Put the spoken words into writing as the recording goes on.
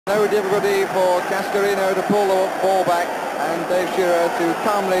No difficulty for Cascarino to pull the ball back and Dave Shearer to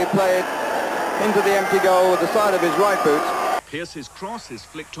calmly play it into the empty goal with the side of his right boot. Pearce's cross is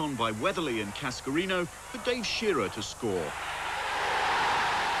flicked on by Weatherly and Cascarino for Dave Shearer to score.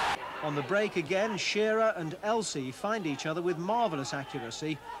 On the break again, Shearer and Elsey find each other with marvellous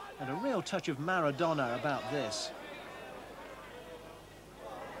accuracy and a real touch of Maradona about this.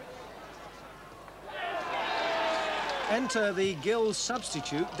 Enter the Gills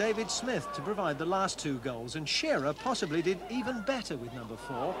substitute, David Smith, to provide the last 2 goals, and Shearer possibly did even better with number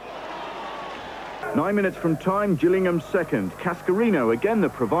 4. 9 minutes from time, Gillingham second. Cascarino again the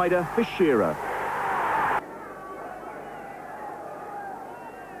provider for Shearer.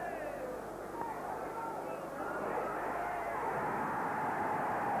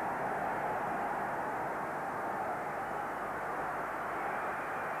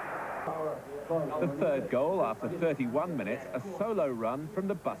 The third goal after 31 minutes, a solo run from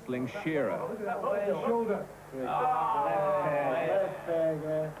the bustling Shearer.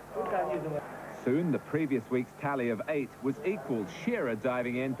 Soon, the previous week's tally of 8 was equalled, Shearer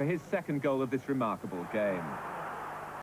diving in for his second goal of this remarkable game.